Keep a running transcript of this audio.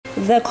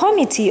The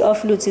committee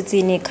of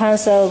Ludzidzini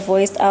Council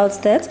voiced out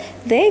that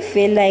they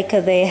feel like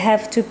they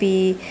have to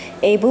be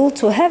able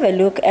to have a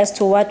look as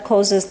to what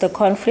causes the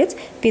conflict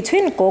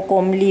between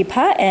Gogo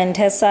Mlipha and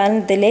her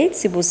son, the late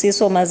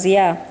Sibusiso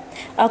Mazia.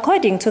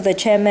 According to the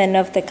chairman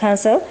of the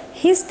council,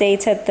 he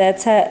stated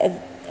that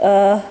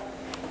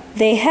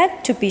they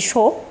had to be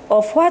sure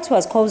of what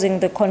was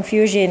causing the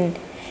confusion.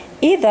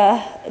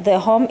 Either the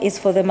home is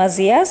for the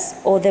Mazias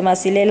or the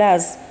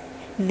Masilelas.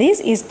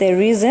 This is the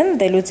reason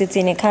the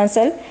Ludzidzini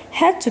Council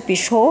had to be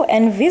sure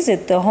and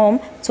visit the home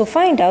to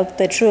find out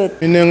the truth.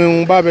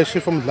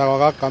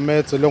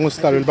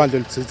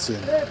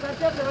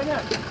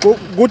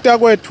 Kuta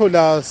kwethu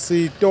la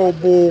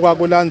sitobuka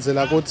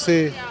kulandzela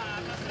kutsi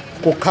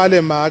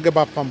kukhale make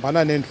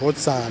baphambana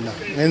nendvodzana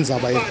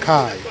ngendzaba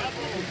yekhaya.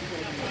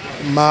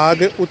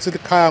 Make utsi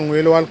likhaya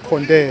nguyele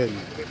walikhondela.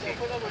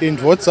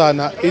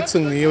 Indvodzana itsi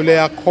ngiyo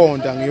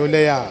leyakhonda ngiyo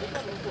leyakhe.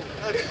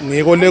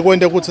 Ngiko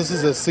lekwente kutsi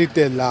size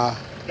side la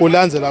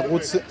kulandzela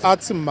kutsi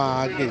atsi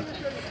make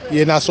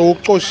yena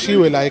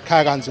sowucoshiwe la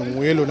ekhaya kanzi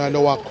nguye lona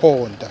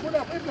lowakhonda.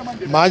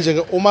 Manje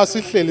ke uma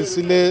sihleli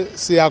sile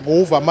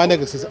siyakuva manje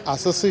ke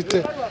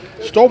asesithi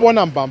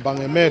sitobona mbamba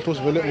ngemehlo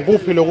usivele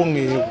ngikuphi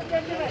lokungiko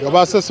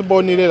ngoba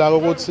sesibonile la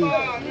ukuthi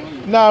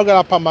nayo ke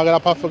lapha make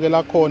lapha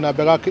afekela khona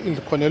bekakhe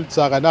indlu khona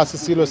elidzaka nasi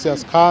silo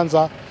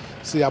siyasikhanza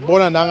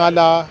siyabona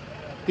nangala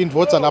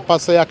indvodza lapha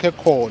seyakhe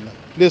khona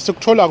lesi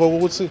kuthola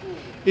ukuthi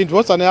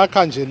indvodzana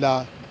yakha nje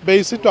la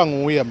beyisitwa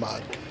nguye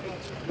make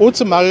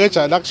uthi make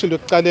kejala kushilo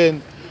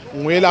ekucaleni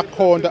nguye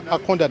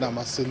akhonda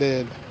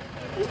namasilela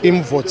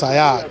imvodza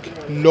yakhe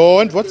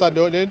lo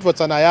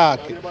indvodzana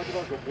yakhe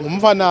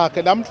umfana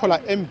wakhe lamthola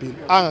embili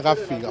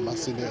angakafika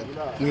amasilela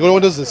ngiko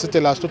lonto zisithe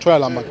la sithola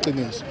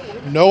lamaqiniso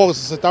noko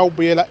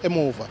sisitawubuyela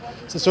emuva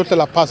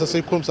sisohlela phasi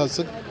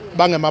sikhulumisa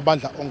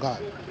bangemabandla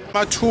ongane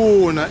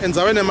mathuna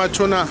endzaweni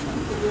emathuna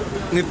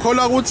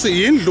ngikholwa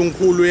ukuthi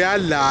indlunkulu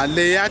yala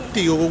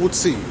leyatiko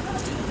ukuthi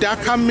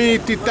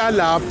takhamiti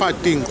talapha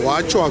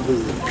tingwatshwa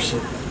kuphi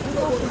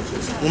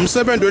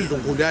umsebenzi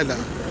wendlunkulu yala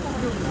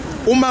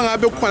uma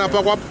ngabe kukhona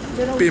lapha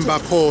kwabhimba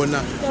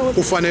khona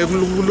kufanele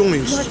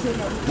kulungiswe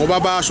ngoba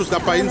basho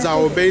lapha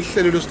indzawo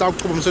beyihlelelwe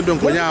sitaqhuba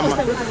umsebenzi ngonyama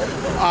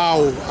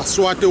awu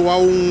asiwate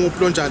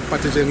wawunguplonjani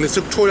but nje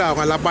ngesikuthola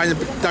ngalabanye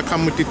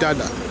takhamiti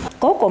tala.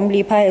 Gogo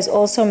Mlipha has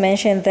also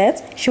mentioned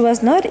that she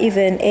was not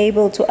even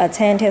able to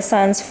attend her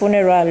son's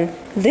funeral.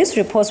 This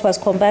report was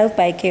compiled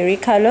by Kerry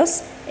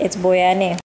Carlos. It's Boyane.